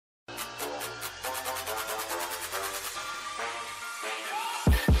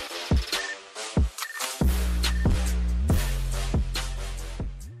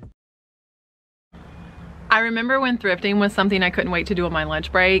remember when thrifting was something I couldn't wait to do on my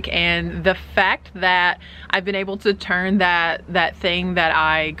lunch break, and the fact that I've been able to turn that thing that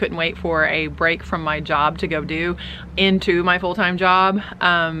I couldn't wait for a break from my job to go do into my full-time job,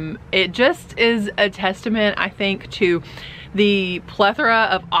 it just is a testament, I think, to the plethora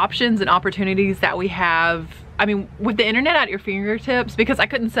of options and opportunities that we have. I mean, with the internet at your fingertips, because I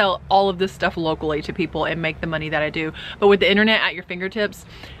couldn't sell all of this stuff locally to people and make the money that I do, but with the internet at your fingertips,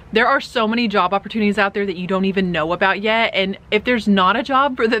 there are so many job opportunities out there that you don't even know about yet. And if there's not a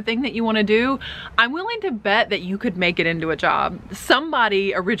job for the thing that you want to do, I'm willing to bet that you could make it into a job.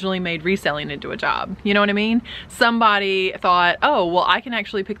 Somebody originally made reselling into a job. You know what I mean? Somebody thought, oh, well, I can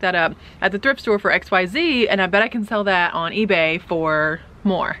actually pick that up at the thrift store for XYZ, and I bet I can sell that on eBay for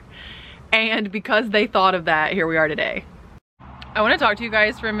more. And because they thought of that, here we are today. I want to talk to you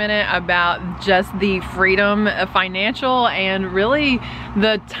guys for a minute about just the freedom of financial and really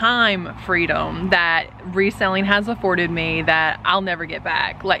the time freedom that reselling has afforded me that I'll never get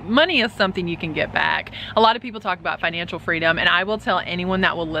back. Like, money is something you can get back. A lot of people talk about financial freedom, and I will tell anyone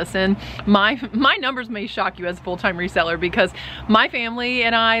that will listen, my numbers may shock you as a full-time reseller, because my family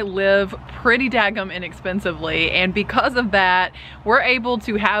and I live pretty daggum inexpensively, and because of that, we're able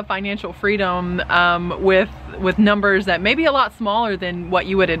to have financial freedom with numbers that may be a lot smaller than what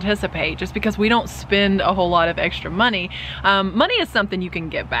you would anticipate, just because we don't spend a whole lot of extra money. Money is something you can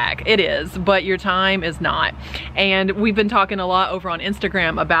get back. It is, but your time is not. And we've been talking a lot over on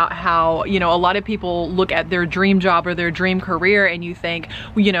Instagram about how, you know, a lot of people look at their dream job or their dream career and you think,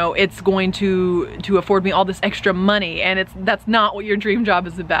 you know, it's going to afford me all this extra money, and that's not what your dream job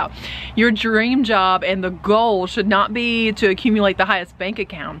is about. Your dream job and the goal should not be to accumulate the highest bank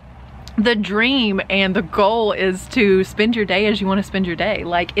account. The dream and the goal is to spend your day as you want to spend your day.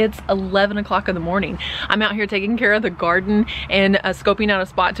 Like, it's 11 o'clock in the morning. I'm out here taking care of the garden and scoping out a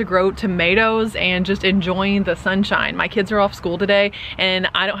spot to grow tomatoes and just enjoying the sunshine. My kids are off school today and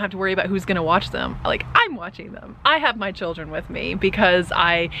I don't have to worry about who's gonna watch them. Like, I'm watching them. I have my children with me because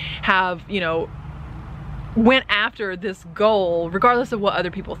I have, you know, went after this goal regardless of what other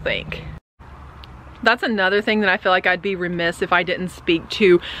people think. That's another thing that I feel like I'd be remiss if I didn't speak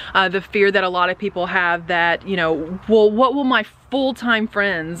to, the fear that a lot of people have that, you know, well, what will my full-time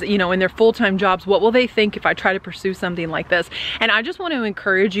friends, you know, in their full-time jobs, what will they think if I try to pursue something like this? And I just want to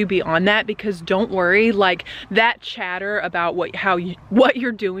encourage you beyond that, because don't worry, like, that chatter about what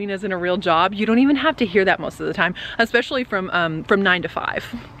you're doing isn't a real job, you don't even have to hear that most of the time, especially from 9 to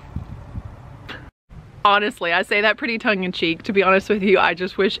 5. Honestly, I say that pretty tongue-in-cheek. To be honest with you, I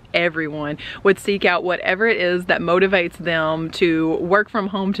just wish everyone would seek out whatever it is that motivates them to work from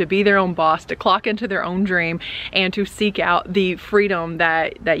home, to be their own boss, to clock into their own dream, and to seek out the freedom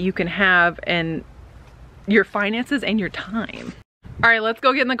that you can have in your finances and your time. All right, let's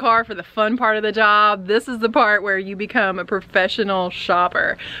go get in the car for the fun part of the job. This is the part where you become a professional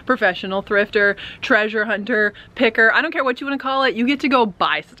shopper, professional thrifter, treasure hunter, picker. I don't care what you want to call it. You get to go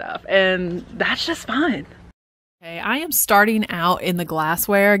buy stuff, and that's just fun. Okay, I am starting out in the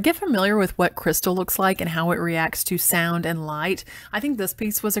glassware. Get familiar with what crystal looks like and how it reacts to sound and light. I think this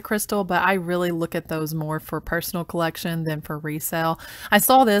piece was a crystal, but I really look at those more for personal collection than for resale. I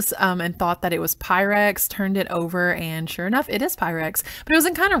saw this and thought that it was Pyrex, turned it over, and sure enough, it is Pyrex. But it was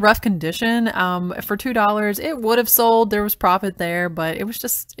in kind of rough condition. For $2, it would have sold. There was profit there, but it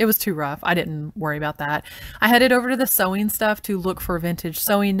was too rough. I didn't worry about that. I headed over to the sewing stuff to look for vintage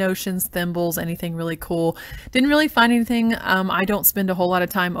sewing notions, thimbles, anything really cool. Didn't really find anything. I don't spend a whole lot of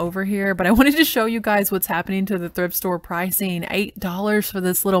time over here, but I wanted to show you guys what's happening to the thrift store pricing. $8 for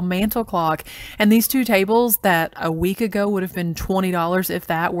this little mantle clock, and these two tables that a week ago would have been $20, if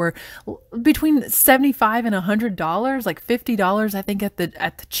that, were between $75 and $100, like $50 I think at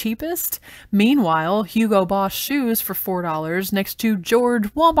the cheapest. Meanwhile, Hugo Boss shoes for $4 next to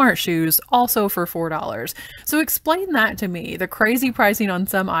George Walmart shoes, also for $4. So explain that to me, the crazy pricing on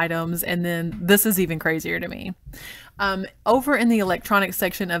some items, and then this is even crazier to me. Over in the electronics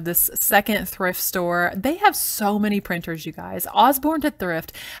section of this second thrift store, they have so many printers, you guys. Osborne to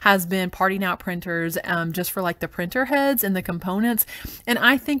Thrift has been parting out printers just for like the printer heads and the components. And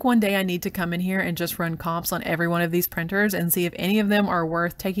I think one day I need to come in here and just run comps on every one of these printers and see if any of them are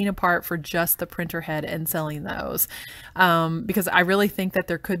worth taking apart for just the printer head and selling those. Because I really think that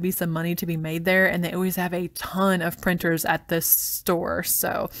there could be some money to be made there, and they always have a ton of printers at this store.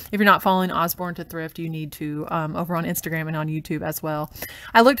 So if you're not following Osborne to Thrift, you need to over on Instagram and on YouTube as well.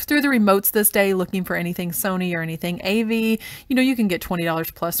 I looked through the remotes this day looking for anything Sony or anything AV. You know, you can get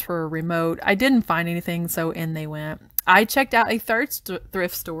 $20 plus for a remote. I didn't find anything, so in they went. I checked out a third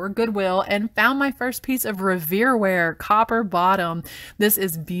thrift store, Goodwill, and found my first piece of Revere ware, copper bottom. This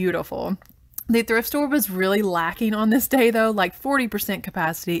is beautiful. The thrift store was really lacking on this day though, like 40%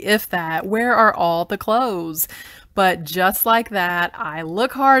 capacity, if that. Where are all the clothes? But just like that, I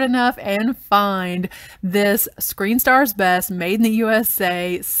look hard enough and find this Screen Stars Best Made in the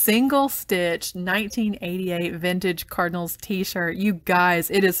USA single stitch 1988 vintage Cardinals t-shirt. You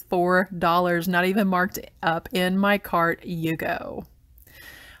guys, it is $4, not even marked up in my cart. You go.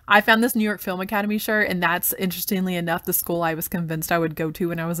 I found this New York Film Academy shirt, and that's, interestingly enough, the school I was convinced I would go to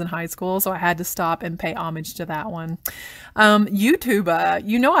when I was in high school, so I had to stop and pay homage to that one. YouTube,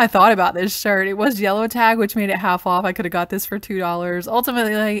 you know I thought about this shirt. It was yellow tag, which made it half off. I could have got this for $2.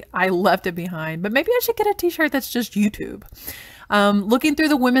 Ultimately, I left it behind, but maybe I should get a t-shirt that's just YouTube. Looking through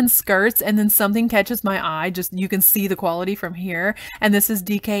the women's skirts, and then something catches my eye. Just, you can see the quality from here. And this is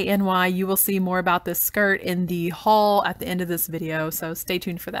DKNY. You will see more about this skirt in the haul at the end of this video, so stay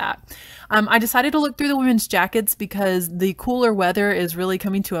tuned for that. I decided to look through the women's jackets because the cooler weather is really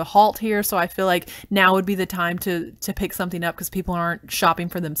coming to a halt here, so I feel like now would be the time to pick something up because people aren't shopping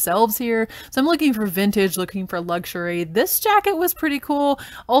for themselves here. So I'm looking for vintage, looking for luxury. This jacket was pretty cool.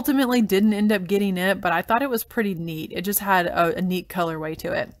 Ultimately didn't end up getting it, but I thought it was pretty neat. It just had a neat colorway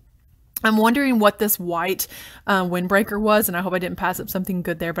to it. I'm wondering what this white windbreaker was, and I hope I didn't pass up something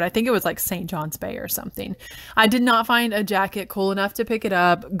good there, but I think it was like St. John's Bay or something. I did not find a jacket cool enough to pick it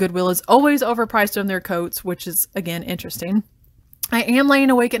up. Goodwill is always overpriced on their coats, which is, again, interesting. I am laying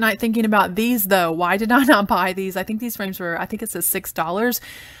awake at night thinking about these though. Why did I not buy these? I think these frames were, I think it says $6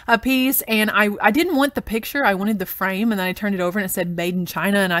 a piece. And I didn't want the picture. I wanted the frame, and then I turned it over and it said made in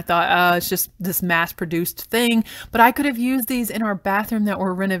China. And I thought, it's just this mass produced thing, but I could have used these in our bathroom that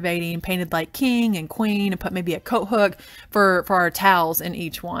we're renovating, painted like king and queen, and put maybe a coat hook for our towels in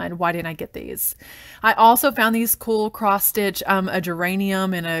each one. Why didn't I get these? I also found these cool cross stitch, a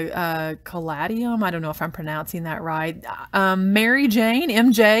geranium and a caladium. I don't know if I'm pronouncing that right. Mary Jane,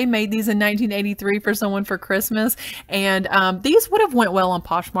 MJ, made these in 1983 for someone for Christmas, and these would have went well on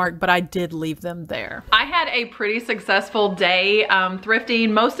Poshmark, but I did leave them there. I had a pretty successful day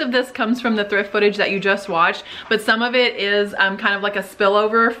thrifting. Most of this comes from the thrift footage that you just watched, but some of it is kind of like a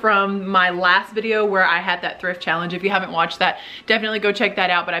spillover from my last video where I had that thrift challenge. If you haven't watched that, definitely go check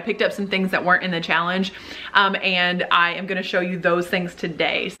that out, but I picked up some things that weren't in the challenge, and I am going to show you those things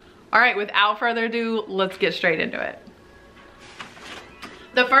today. All right, without further ado, let's get straight into it.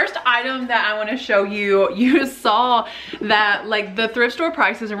 The first item that I want to show you, you saw that like the thrift store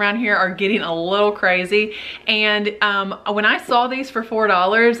prices around here are getting a little crazy. And when I saw these for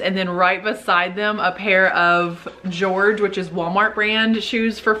 $4 and then right beside them a pair of George, which is Walmart brand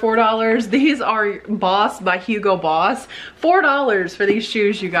shoes for $4. These are Boss by Hugo Boss. $4 for these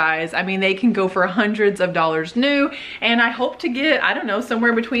shoes, you guys. I mean, they can go for hundreds of dollars new. And I hope to get, I don't know,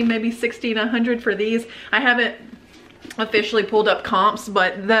 somewhere between maybe 60 and 100 for these. I haven't officially pulled up comps,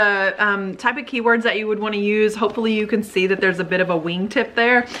 but the type of keywords that you would want to use, hopefully you can see that there's a bit of a wingtip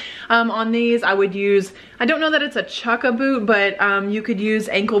there on these. I would use, I don't know that it's a chukka boot, but you could use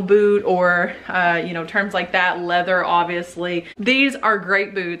ankle boot or you know, terms like that, leather obviously. These are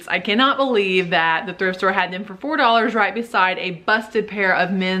great boots. I cannot believe that the thrift store had them for $4 right beside a busted pair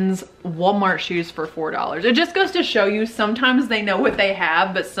of men's Walmart shoes for $4. It just goes to show you, sometimes they know what they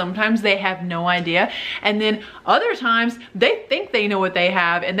have, but sometimes they have no idea. And then other times they think they know what they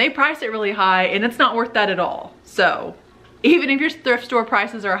have and they price it really high, and it's not worth that at all. So even if your thrift store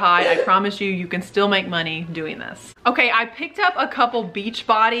prices are high, I promise you, you can still make money doing this. Okay, I picked up a couple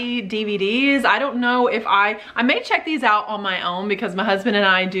Beachbody DVDs. I don't know if I may check these out on my own because my husband and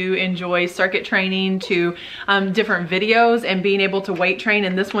I do enjoy circuit training to different videos and being able to weight train.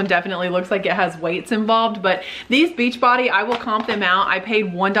 And this one definitely looks like it has weights involved, but these Beachbody, I will comp them out. I paid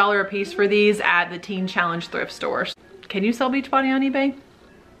 $1 a piece for these at the Teen Challenge thrift store. Can you sell Beachbody on eBay?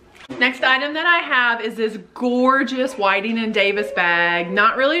 Next item that I have is this gorgeous Whiting & Davis bag.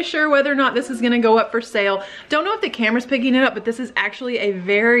 Not really sure whether or not this is going to go up for sale. Don't know if the camera's picking it up, but this is actually a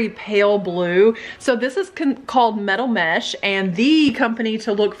very pale blue. So this is called Metal Mesh, and the company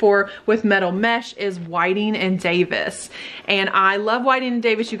to look for with Metal Mesh is Whiting & Davis. And I love Whiting &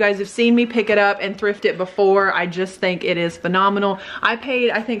 Davis. You guys have seen me pick it up and thrift it before. I just think it is phenomenal. I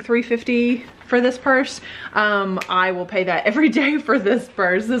paid, I think, $3.50 for this purse. I will pay that every day for this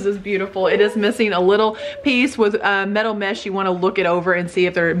purse. This is beautiful. It is missing a little piece with Metal Mesh. You want to look it over and see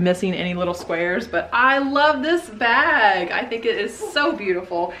if they're missing any little squares, but I love this bag. I think it is so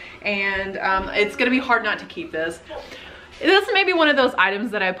beautiful, and it's gonna be hard not to keep this. This may be one of those items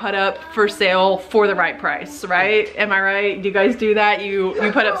that I put up for sale for the right price, right? Am I right? Do you guys do that? You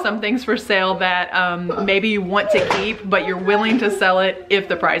put up some things for sale that maybe you want to keep, but you're willing to sell it if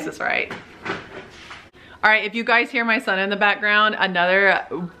the price is right. All right, if you guys hear my son in the background,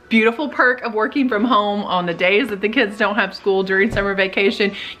 another beautiful perk of working from home on the days that the kids don't have school during summer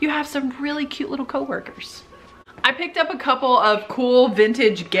vacation, you have some really cute little coworkers. I picked up a couple of cool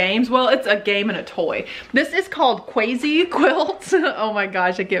vintage games. Well, it's a game and a toy. This is called Quasi Quilt. Oh my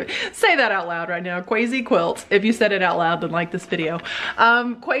gosh, I can't say that out loud right now. Quasi Quilt. If you said it out loud, then like this video.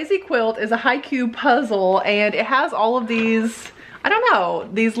 Quasi Quilt is a haiku puzzle, and it has all of these, I don't know,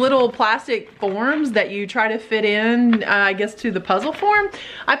 these little plastic forms that you try to fit in, I guess, to the puzzle form.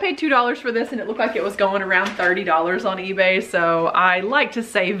 I paid $2 for this, and it looked like it was going around $30 on eBay, so I like to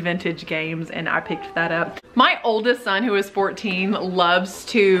save vintage games, and I picked that up. My oldest son, who is 14, loves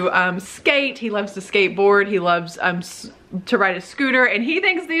to skate. He loves to skateboard. He loves to ride a scooter, and he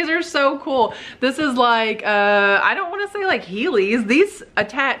thinks these are so cool. This is like, I don't want to say like Heelys. These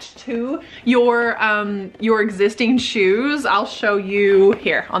attach to your existing shoes. I'll show you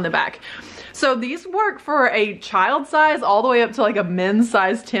here on the back. So these work for a child size all the way up to like a men's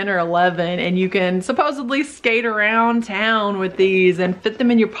size 10 or 11, and you can supposedly skate around town with these and fit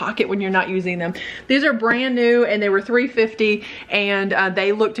them in your pocket when you're not using them. These are brand new, and they were $3.50, and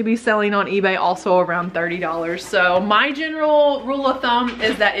they look to be selling on eBay also around $30. So my general rule of thumb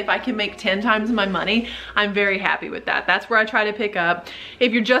is that if I can make 10 times my money, I'm very happy with that. That's where I try to pick up.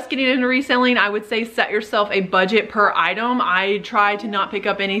 If you're just getting into reselling, I would say set yourself a budget per item. I try to not pick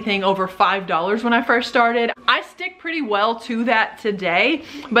up anything over $5 when I first started. I stick pretty well to that today,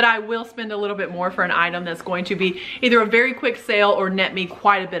 but I will spend a little bit more for an item that's going to be either a very quick sale or net me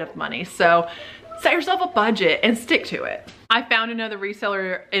quite a bit of money. So set yourself a budget and stick to it. I found another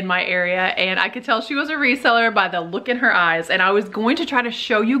reseller in my area, and I could tell she was a reseller by the look in her eyes, and I was going to try to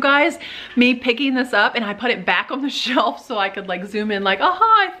show you guys me picking this up, and I put it back on the shelf so I could like zoom in like, aha,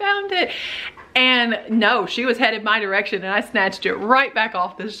 I found it. And no, she was headed my direction, and I snatched it right back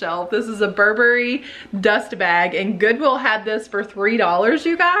off the shelf. This is a Burberry dust bag, and Goodwill had this for $3,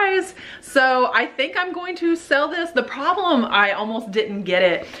 you guys. So I think I'm going to sell this. The problem, I almost didn't get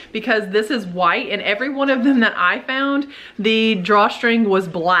it because this is white, and every one of them that I found, the drawstring was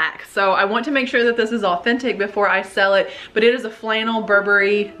black. So I want to make sure that this is authentic before I sell it, but it is a flannel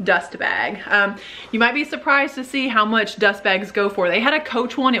Burberry dust bag. You might be surprised to see how much dust bags go for. They had a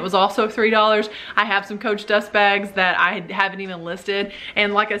Coach one, it was also $3. I have some Coach dust bags that I haven't even listed,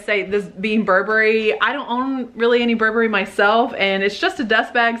 and like I say, this being Burberry, I don't own really any Burberry myself, and it's just a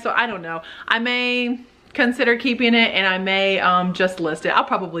dust bag, so I don't know. I may consider keeping it, and I may just list it. I'll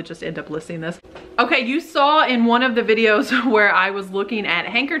probably just end up listing this. Okay, you saw in one of the videos where I was looking at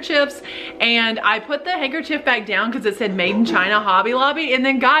handkerchiefs, and I put the handkerchief back down because it said Made in China Hobby Lobby, and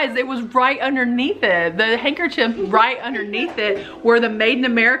then guys, it was right underneath it. The handkerchief right underneath it were the Made in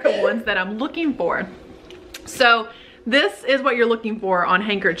America ones that I'm looking for. So this is what you're looking for on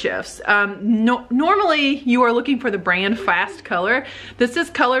handkerchiefs. Normally you are looking for the brand Fast Color. This is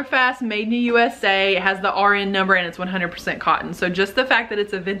Color Fast, made in the USA. It has the RN number, and it's 100% cotton. So just the fact that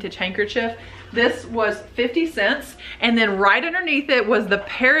it's a vintage handkerchief, this was 50 cents. And then right underneath it was the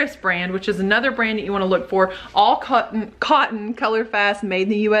Paris brand, which is another brand that you want to look for. All cotton, Color Fast, made in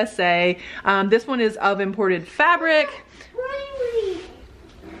the USA. This one is of imported fabric,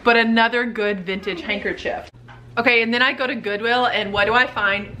 but another good vintage handkerchief. Okay, and then I go to Goodwill, and what do I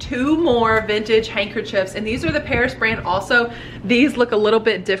find? 2 more vintage handkerchiefs, and these are the Paris brand also. These look a little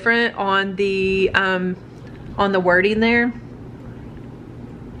bit different on the wording there.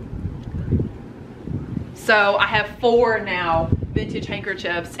 So I have 4 now vintage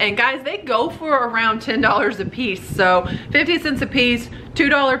handkerchiefs, and guys, they go for around $10 a piece. So 50 cents a piece,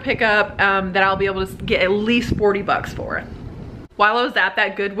 $2 pickup that I'll be able to get at least 40 bucks for. While I was at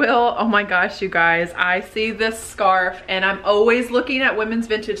that Goodwill, oh my gosh, you guys, I see this scarf, and I'm always looking at women's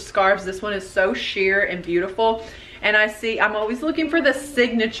vintage scarves. This one is so sheer and beautiful. And I'm always looking for the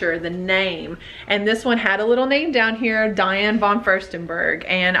signature, the name. And this one had a little name down here, Diane von Furstenberg.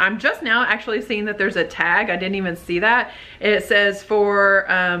 And I'm just now actually seeing that there's a tag. I didn't even see that. It says for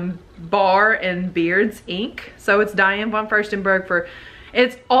Bar and Beards Inc. So it's Diane von Furstenberg for,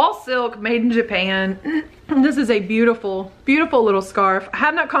 it's all silk, made in Japan. This is a beautiful, beautiful little scarf. I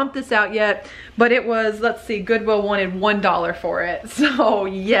have not comped this out yet, but it was, let's see, Goodwill wanted $1 for it. So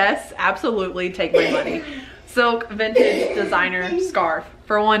yes, absolutely, take my money. Silk vintage designer scarf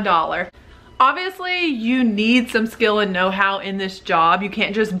for $1. Obviously, you need some skill and know-how in this job. You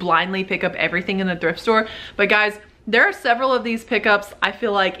can't just blindly pick up everything in the thrift store. But guys, there are several of these pickups I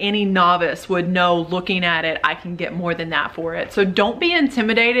feel like any novice would know, looking at it, I can get more than that for it. So don't be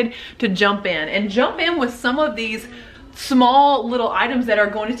intimidated to jump in, and jump in with some of these small little items that are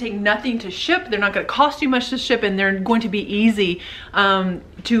going to take nothing to ship. They're not going to cost you much to ship, and they're going to be easy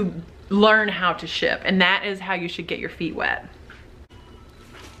to learn how to ship, and that is how you should get your feet wet.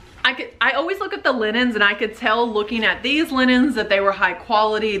 I always look at the linens, and I could tell looking at these linens that they were high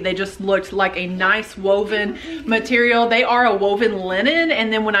quality. They just looked like a nice woven material. They are a woven linen,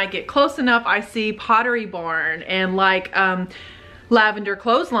 and then when I get close enough, I see Pottery Barn and like Lavender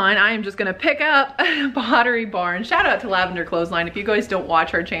Clothesline. I am just gonna pick up Pottery Barn. Shout out to Lavender Clothesline. If you guys don't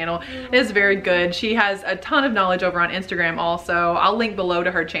watch her channel, it's very good. She has a ton of knowledge over on Instagram also. I'll link below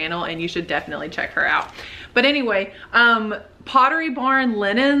to her channel, and you should definitely check her out. But anyway, Pottery Barn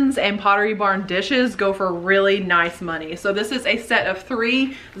linens and Pottery Barn dishes go for really nice money. So this is a set of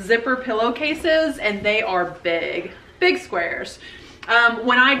 3 zipper pillowcases, and they are big squares.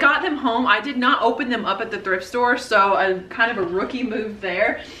 When I got them home, I did not open them up at the thrift store, so kind of a rookie move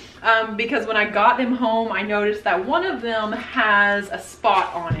there. Because when I got them home, I noticed that one of them has a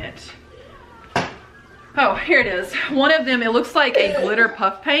spot on it. Oh, here it is. One of them, it looks like a glitter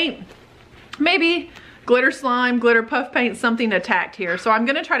puff paint. Maybe glitter slime, glitter puff paint, something attacked here. So I'm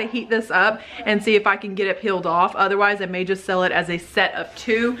gonna try to heat this up and see if I can get it peeled off. Otherwise, I may just sell it as a set of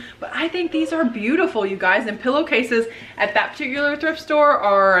 2. But I think these are beautiful, you guys. And pillowcases at that particular thrift store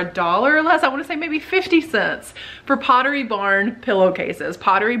are $1 or less. I wanna say maybe 50 cents for Pottery Barn pillowcases.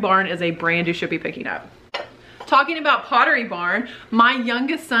 Pottery Barn is a brand you should be picking up. Talking about Pottery Barn, my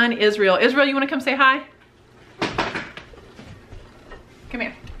youngest son, Israel. Israel, you wanna come say hi? Come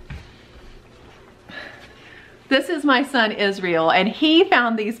here. This is my son Israel, and he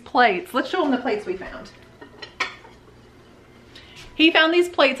found these plates. Let's show him the plates we found. He found these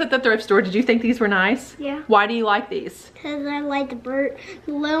plates at the thrift store. Did you think these were nice? Yeah. Why do you like these? Because I like the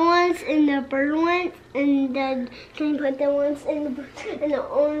little ones and the bird ones, and then can you put the ones in the bird, and the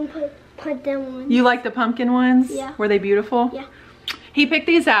orange put them ones. You like the pumpkin ones? Yeah. Were they beautiful? Yeah. He picked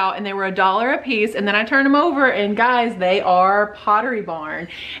these out, and they were $1 a piece, and then I turned them over, and guys, they are Pottery Barn.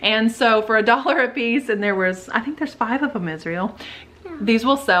 And so for $1 a piece, and there was, I think there's 5 of them, Israel. Yeah. These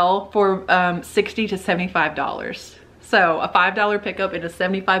will sell for $60 to $75. So a $5 pickup into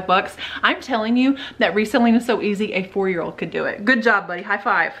 75 bucks. I'm telling you that reselling is so easy, a 4-year-old could do it. Good job, buddy. High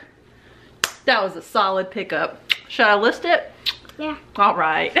five. That was a solid pickup. Should I list it? Yeah. All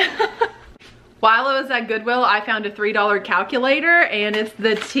right. While I was at Goodwill, I found a $3 calculator, and it's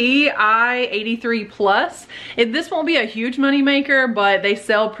the TI-83 Plus. This won't be a huge money maker, but they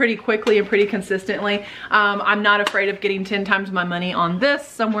sell pretty quickly and pretty consistently. I'm not afraid of getting 10 times my money on this,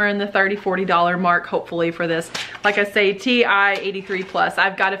 somewhere in the $30, $40 mark, hopefully, for this. Like I say, TI-83 Plus.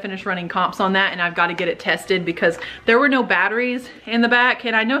 I've got to finish running comps on that, and I've got to get it tested because there were no batteries in the back,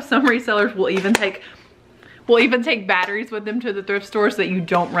 and I know some resellers will even take batteries with them to the thrift store so that you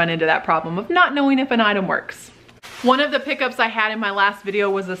don't run into that problem of not knowing if an item works. One of the pickups I had in my last video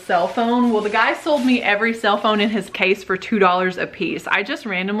was a cell phone. Well, the guy sold me every cell phone in his case for $2 a piece. I just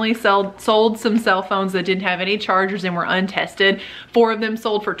randomly sold some cell phones that didn't have any chargers and were untested. 4 of them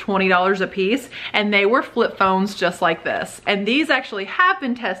sold for $20 a piece, and they were flip phones just like this. And these actually have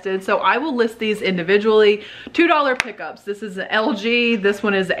been tested, so I will list these individually. $2 pickups. This is an LG. This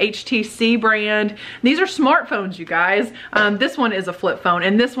one is the HTC brand. These are smartphones, you guys. This one is a flip phone,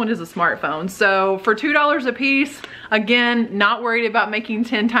 and this one is a smartphone. So for $2 a piece, again, not worried about making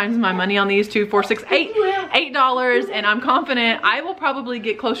 10 times my money on these. 2, 4, 6, 8, $8, and I'm confident I will probably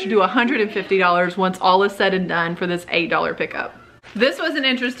get closer to $150 once all is said and done for this $8 pickup. This was an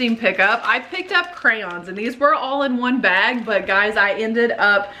interesting pickup. I picked up crayons, and these were all in one bag, but guys, I ended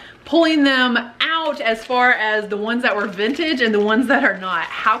up pulling them out as far as the ones that were vintage and the ones that are not.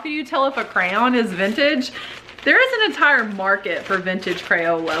 How can you tell if a crayon is vintage? There is an entire market for vintage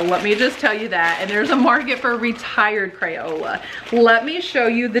Crayola, let me just tell you that, and there's a market for retired Crayola. Let me show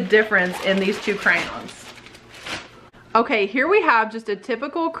you the difference in these 2 crayons. Okay, here we have just a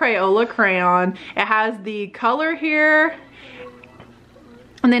typical Crayola crayon. It has the color here,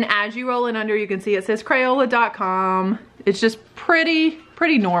 and then as you roll it under, you can see it says Crayola.com. It's just pretty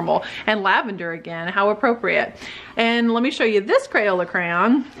normal. And lavender again, how appropriate. And let me show you this Crayola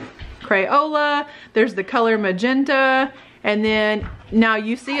crayon. Crayola, there's the color magenta, and then now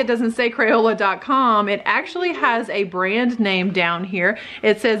you see it doesn't say Crayola.com. It actually has a brand name down here.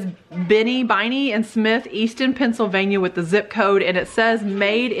 It says Biney and Smith, Easton, Pennsylvania, with the zip code, and it says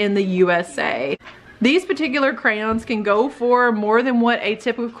made in the USA. These particular crayons can go for more than what a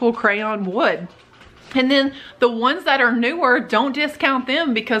typical crayon would. And then the ones that are newer, don't discount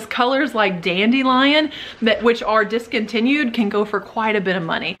them, because colors like Dandelion, which are discontinued, can go for quite a bit of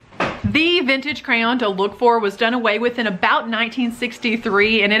money. The vintage crayon to look for was done away with in about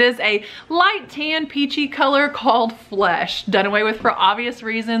 1963, and it is a light tan peachy color called Flesh. Done away with for obvious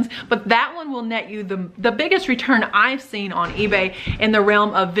reasons, but that one will net you the biggest return I've seen on eBay in the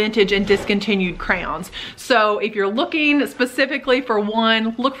realm of vintage and discontinued crayons. So if you're looking specifically for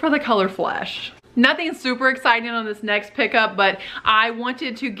one, look for the color Flesh. Nothing super exciting on this next pickup, but I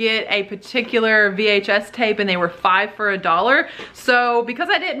wanted to get a particular VHS tape and they were 5 for $1. So because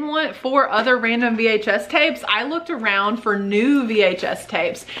I didn't want 4 other random VHS tapes, I looked around for new VHS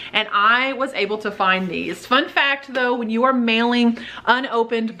tapes and I was able to find these. Fun fact though, when you are mailing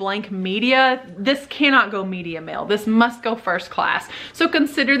unopened blank media, this cannot go media mail. This must go first class. So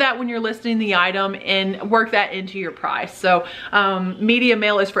consider that when you're listing the item and work that into your price. So media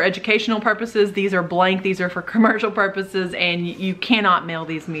mail is for educational purposes. These are blank, these are for commercial purposes, and you cannot mail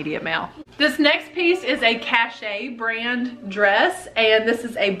these media mail. This next piece is a Cachet brand dress, and this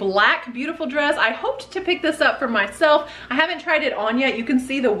is a black beautiful dress. I hoped to pick this up for myself. I haven't tried it on yet. You can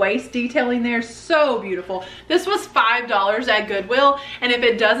see the waist detailing there, so beautiful. This was $5 at Goodwill, and if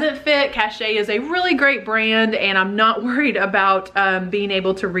it doesn't fit, Cachet is a really great brand, and I'm not worried about being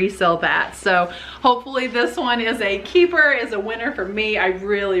able to resell that. So hopefully this one is a keeper, is a winner for me. I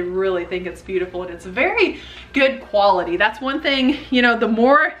really, really think it's beautiful. And it's very good quality. That's one thing, you know, the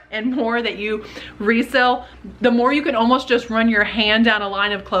more and more that you resell, the more you can almost just run your hand down a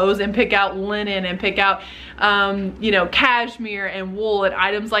line of clothes and pick out linen and pick out, you know, cashmere and wool and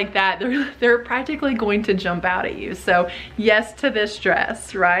items like that. They're practically going to jump out at you. So yes to this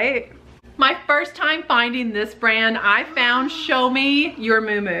dress, right? My first time finding this brand, I found Show Me Your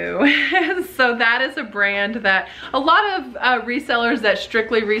Moo Moo. So that is a brand that a lot of resellers that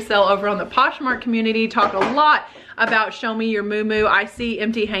strictly resell over on the Poshmark community talk a lot about Show Me Your Moo Moo. I see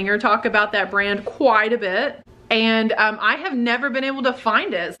Empty Hanger talk about that brand quite a bit, and I have never been able to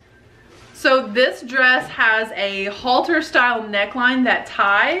find it. So this dress has a halter style neckline that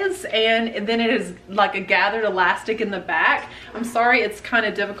ties, and then it is like a gathered elastic in the back. I'm sorry, it's kind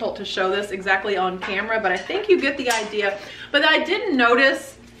of difficult to show this exactly on camera, but I think you get the idea. But I didn't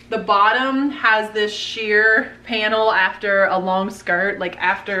notice the bottom has this sheer panel after a long skirt, like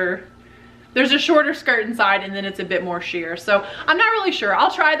after there's a shorter skirt inside and then it's a bit more sheer. So I'm not really sure.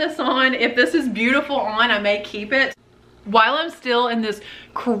 I'll try this on. If this is beautiful on, I may keep it. While I'm still in this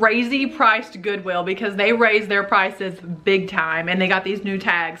crazy priced Goodwill, because they raised their prices big time and they got these new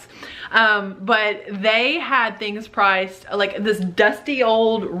tags, but they had things priced, like this dusty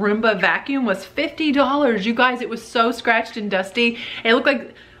old Roomba vacuum was $50. You guys, it was so scratched and dusty. It looked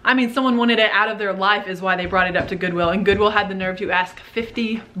like, I mean, someone wanted it out of their life is why they brought it up to Goodwill, and Goodwill had the nerve to ask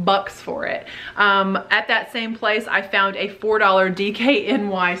 $50 for it. At that same place, I found a $4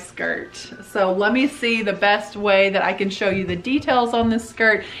 DKNY skirt. So let me see the best way that I can show you the details on this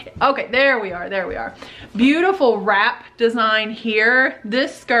skirt. Okay, there we are, there we are. Beautiful wrap design here.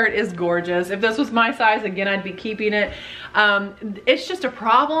 This skirt is gorgeous. If this was my size, again, I'd be keeping it. It's just a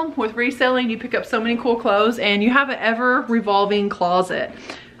problem with reselling. You pick up so many cool clothes and you have an ever revolving closet.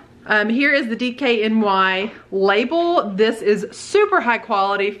 Here is the DKNY label. This is super high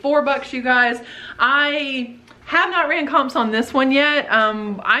quality, $4 you guys. I have not ran comps on this one yet.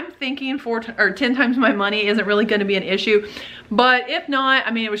 I'm thinking 10 times my money isn't really going to be an issue, but if not,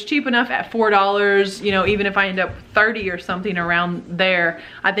 I mean, it was cheap enough at $4, you know, even if I end up 30 or something around there,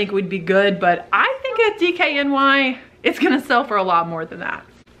 I think it would be good. But I think at DKNY, it's gonna sell for a lot more than that.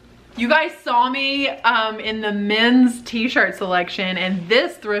 You guys saw me in the men's t-shirt selection, and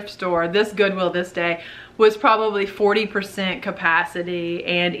this thrift store, this Goodwill this day, was probably 40% capacity.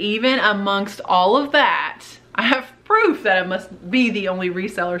 And even amongst all of that, I have proof that I must be the only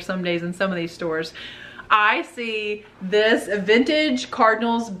reseller some days in some of these stores. I see this vintage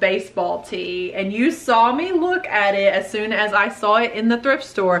Cardinals baseball tee, and you saw me look at it as soon as I saw it in the thrift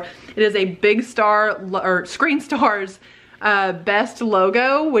store. It is a Big Star, or Screen Stars best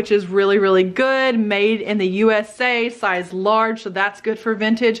logo, which is really, really good. Made in the USA, size large, so that's good for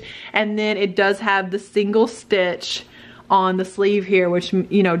vintage. And then it does have the single stitch on the sleeve here, which,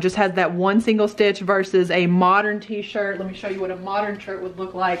 you know, just has that one single stitch versus a modern t-shirt. Let me show you what a modern shirt would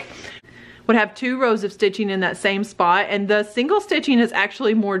look like. Would have 2 rows of stitching in that same spot, and the single stitching is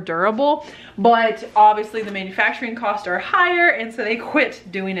actually more durable, but obviously the manufacturing costs are higher, and so they quit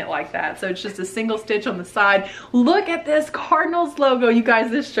doing it like that. So it's just a single stitch on the side. Look at this Cardinals logo, you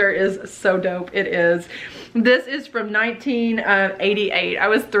guys. This shirt is so dope. It is. This is from 1988. I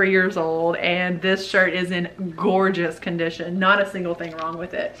was 3 years old, and this shirt is in gorgeous condition. Not a single thing wrong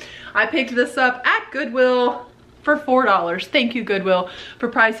with it. I picked this up at Goodwill for $4. Thank you, Goodwill, for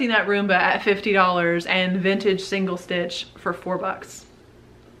pricing that Roomba at $50 and vintage single stitch for $4.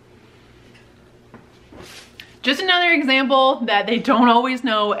 Just another example that they don't always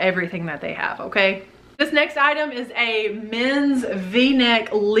know everything that they have, okay? This next item is a men's V-neck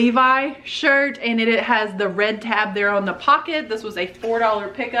Levi shirt, and it has the red tab there on the pocket. This was a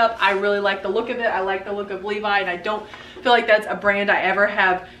 $4 pickup. I really like the look of it. I like the look of Levi, and I don't feel like that's a brand I ever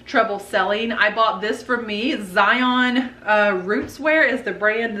have trouble selling. I bought this for me. Zion Rootswear is the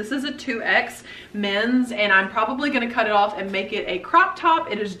brand. This is a 2X men's, and I'm probably gonna cut it off and make it a crop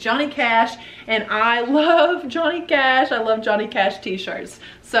top. It is Johnny Cash, and I love Johnny Cash. I love Johnny Cash t-shirts.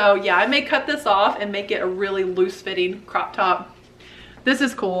 So yeah, I may cut this off and make it a really loose fitting crop top. This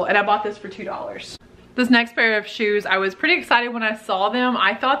is cool, and I bought this for $2. This next pair of shoes, I was pretty excited when I saw them.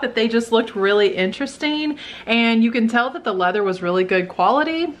 I thought that they just looked really interesting, and you can tell that the leather was really good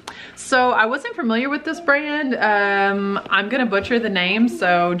quality. So I wasn't familiar with this brand. I'm gonna butcher the name,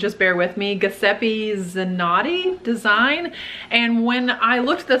 so just bear with me. Giuseppe Zanotti design. And when I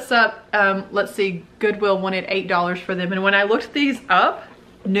looked this up, let's see, Goodwill wanted $8 for them. And when I looked these up,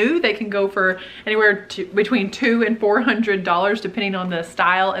 new, they can go for anywhere between $200 and $400 depending on the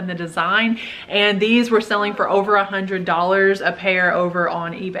style and the design, and these were selling for over $100 a pair over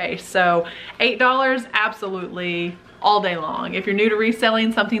on eBay. So $8 absolutely all day long. If you're new to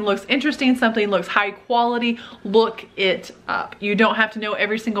reselling, something looks interesting, something looks high quality, look it up. You don't have to know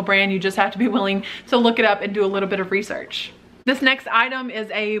every single brand, you just have to be willing to look it up and do a little bit of research. This next item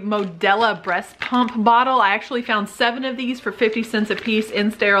is a Modella breast pump bottle. I actually found 7 of these for 50 cents a piece in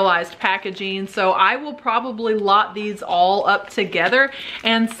sterilized packaging. So I will probably lot these all up together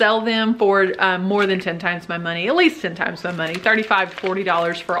and sell them for more than 10 times my money, at least 10 times my money, $35 to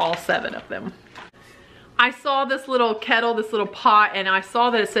 $40 for all 7 of them. I saw this little kettle, this little pot, and I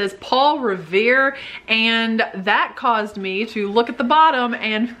saw that it says Paul Revere, and that caused me to look at the bottom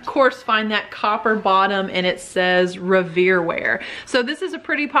and of course find that copper bottom, and it says Revereware. So this is a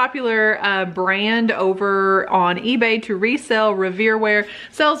pretty popular brand over on eBay to resell. Revereware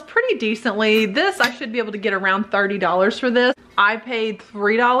sells pretty decently. This, I should be able to get around $30 for this. I paid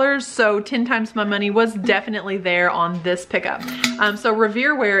 $3, so 10 times my money was definitely there on this pickup. So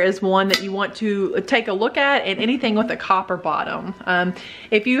Revereware is one that you want to take a look at, and anything with a copper bottom.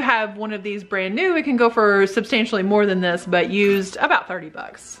 If you have one of these brand new, it can go for substantially more than this, but used about 30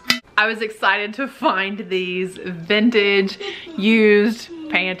 bucks. I was excited to find these vintage used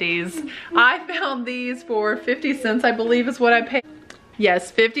panties. I found these for 50 cents, I believe is what I paid.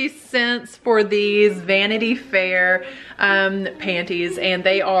 Yes, 50 cents for these Vanity Fair panties, and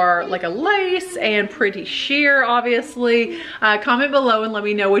they are like a lace and pretty sheer, obviously. Comment below and let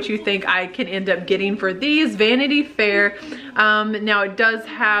me know what you think I can end up getting for these. Vanity Fair. Now it does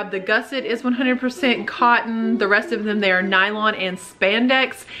have, the gusset is 100% cotton. The rest of them, they are nylon and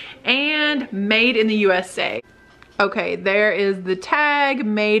spandex, and made in the USA. Okay, there is the tag,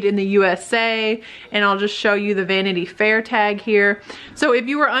 made in the USA, and I'll just show you the Vanity Fair tag here. So if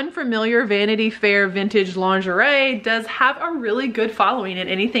you are unfamiliar, Vanity Fair vintage lingerie does have a really good following, and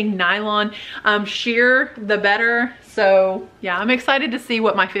anything nylon, sheer, the better. So yeah, I'm excited to see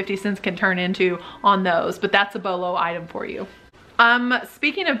what my 50 cents can turn into on those, but that's a BOLO item for you.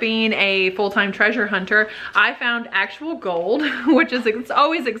 Speaking of being a full-time treasure hunter, I found actual gold, which is, it's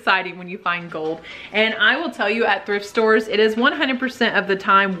always exciting when you find gold. And I will tell you, at thrift stores, it is 100% of the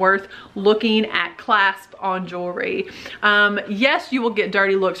time worth looking at clasp on jewelry. Yes, you will get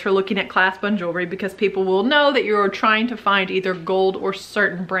dirty looks for looking at clasp on jewelry because people will know that you're trying to find either gold or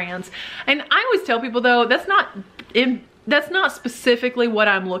certain brands. And I always tell people though, that's not specifically what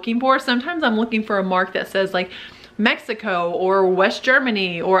I'm looking for. Sometimes I'm looking for a mark that says like Mexico or West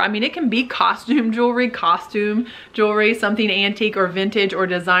Germany, or I mean, it can be costume jewelry, something antique or vintage or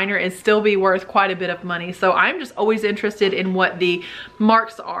designer, and still be worth quite a bit of money. So I'm just always interested in what the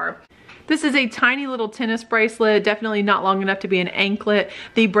marks are. This is a tiny little tennis bracelet, definitely not long enough to be an anklet.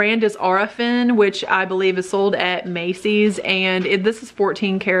 The brand is Aurifin, which I believe is sold at Macy's, and this is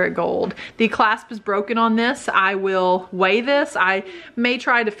 14 karat gold. The clasp is broken on this. I will weigh this. I may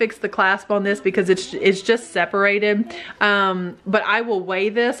try to fix the clasp on this because it's just separated, but I will weigh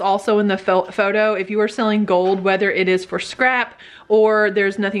this also in the photo. If you are selling gold, whether it is for scrap or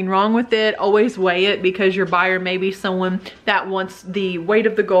there's nothing wrong with it, always weigh it because your buyer may be someone that wants the weight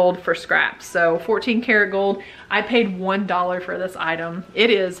of the gold for scrap. So 14 karat gold, I paid $1 for this item. It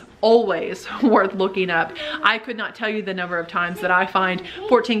is always worth looking up. I could not tell you the number of times that I find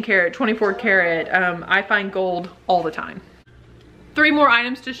 14 karat, 24 karat, I find gold all the time. 3 more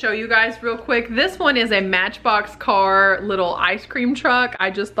items to show you guys real quick. This one is a Matchbox car little ice cream truck.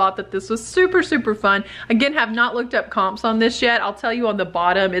 I just thought that this was super, super fun. Again, have not looked up comps on this yet. I'll tell you on the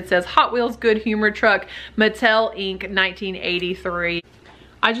bottom, it says Hot Wheels Good Humor Truck, Mattel Inc. 1983.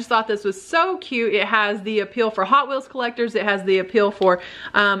 I just thought this was so cute. It has the appeal for Hot Wheels collectors. It has the appeal for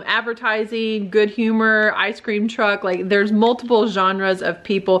advertising, good humor, ice cream truck. Like, there's multiple genres of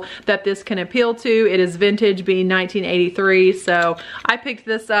people that this can appeal to. It is vintage, being 1983. So I picked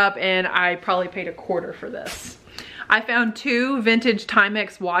this up and I probably paid $1/4 for this. I found 2 vintage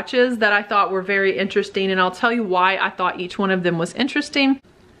Timex watches that I thought were very interesting, and I'll tell you why I thought each one of them was interesting.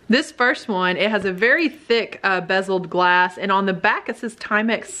 This first one, it has a very thick bezeled glass, and on the back it says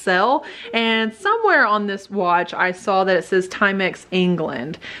Timex Sell, and somewhere on this watch I saw that it says Timex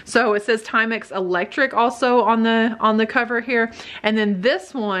England. So it says Timex Electric also on the cover here. And then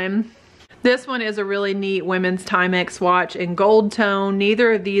this one is a really neat women's Timex watch in gold tone.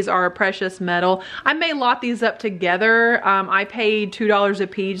 Neither of these are a precious metal. I may lot these up together. I paid $2 a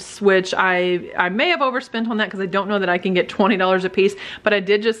piece, which I may have overspent on that because I don't know that I can get $20 a piece, but I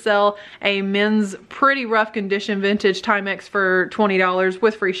did just sell a men's pretty rough condition vintage Timex for $20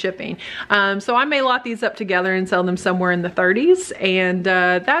 with free shipping. So I may lot these up together and sell them somewhere in the 30s, and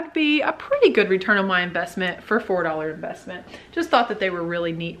that'd be a pretty good return on my investment for $4 investment. Just thought that they were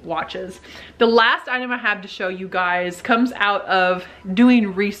really neat watches. The last item I have to show you guys comes out of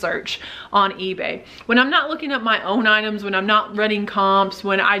doing research on eBay. When I'm not looking up my own items, when I'm not running comps,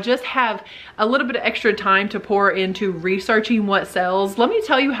 when I just have a little bit of extra time to pour into researching what sells, let me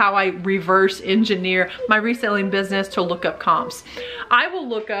tell you how I reverse engineer my reselling business to look up comps. I will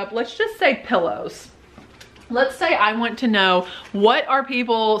look up, let's just say pillows. Let's say I want to know what are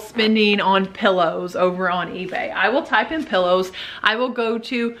people spending on pillows over on eBay. I will type in pillows. I will go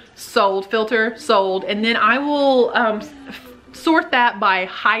to sold, filter sold, and then I will sort that by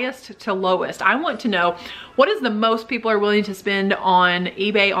highest to lowest. I want to know what is the most people are willing to spend on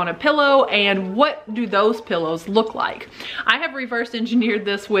eBay on a pillow, and what do those pillows look like? I have reverse engineered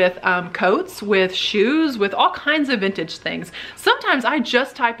this with coats, with shoes, with all kinds of vintage things. Sometimes I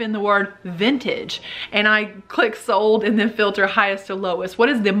just type in the word vintage and I click sold and then filter highest to lowest. What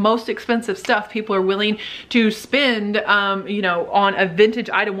is the most expensive stuff people are willing to spend, you know, on a vintage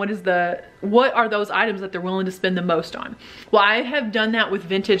item? What are those items that they're willing to spend the most on? Well, I have done that with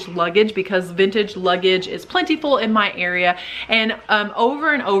vintage luggage because vintage luggage is plentiful in my area, and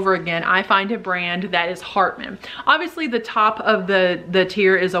over and over again I find a brand that is Hartman. Obviously the top of the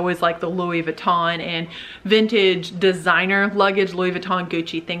tier is always like the Louis Vuitton and vintage designer luggage, Louis Vuitton,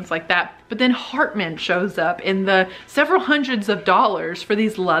 Gucci, things like that. But then Hartman shows up in the several hundreds of dollars for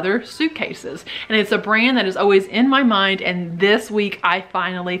these leather suitcases. And it's a brand that is always in my mind, and this week I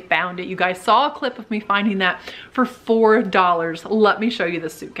finally found it. You guys saw a clip of me finding that for $4. Let me show you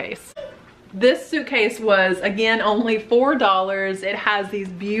this suitcase. This suitcase was, again, only $4. It has these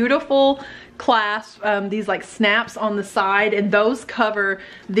beautiful clasps, these like snaps on the side, and those cover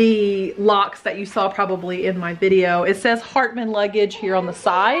the locks that you saw probably in my video. It says Hartman luggage here on the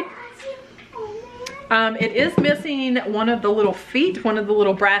side. It is missing one of the little feet, one of the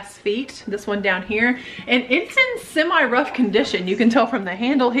little brass feet, this one down here, and it's in semi-rough condition. You can tell from the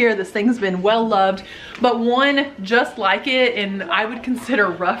handle here, this thing's been well loved, but one just like it, and I would consider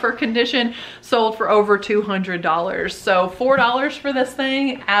rougher condition, sold for over $200. So $4 for this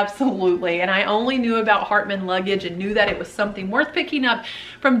thing, absolutely. And I only knew about Hartman luggage and knew that it was something worth picking up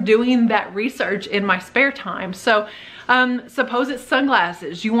from doing that research in my spare time. So suppose it's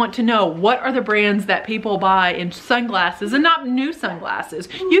sunglasses. You want to know what are the brands that people buy in sunglasses, and not new sunglasses.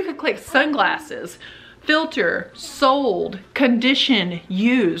 You could click sunglasses, filter, sold, condition,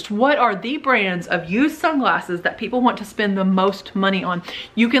 used. What are the brands of used sunglasses that people want to spend the most money on?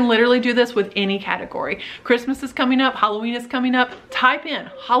 You can literally do this with any category. Christmas is coming up, Halloween is coming up. Type in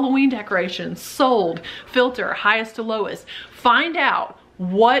Halloween decorations, sold, filter, highest to lowest. Find out,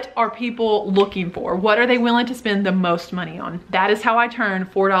 what are people looking for? What are they willing to spend the most money on? That is how I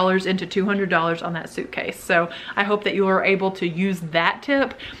turned $4 into $200 on that suitcase. So I hope that you are able to use that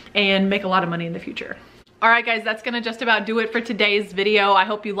tip and make a lot of money in the future. All right, guys, that's gonna just about do it for today's video. I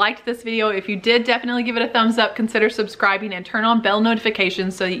hope you liked this video. If you did, definitely give it a thumbs up, consider subscribing, and turn on bell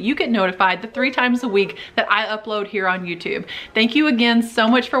notifications so that you get notified the 3 times a week that I upload here on YouTube. Thank you again so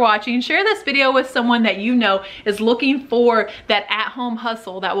much for watching. Share this video with someone that you know is looking for that at-home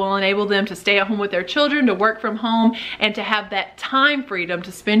hustle that will enable them to stay at home with their children, to work from home, and to have that time freedom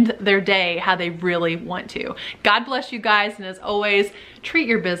to spend their day how they really want to. God bless you guys, and as always, treat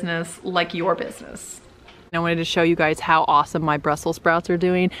your business like your business. I wanted to show you guys how awesome my Brussels sprouts are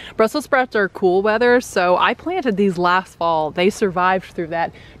doing. Brussels sprouts are cool weather, so I planted these last fall. They survived through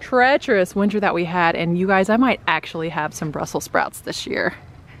that treacherous winter that we had, and you guys, I might actually have some Brussels sprouts this year.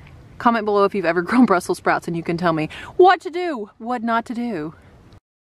 Comment below if you've ever grown Brussels sprouts and you can tell me what to do, what not to do.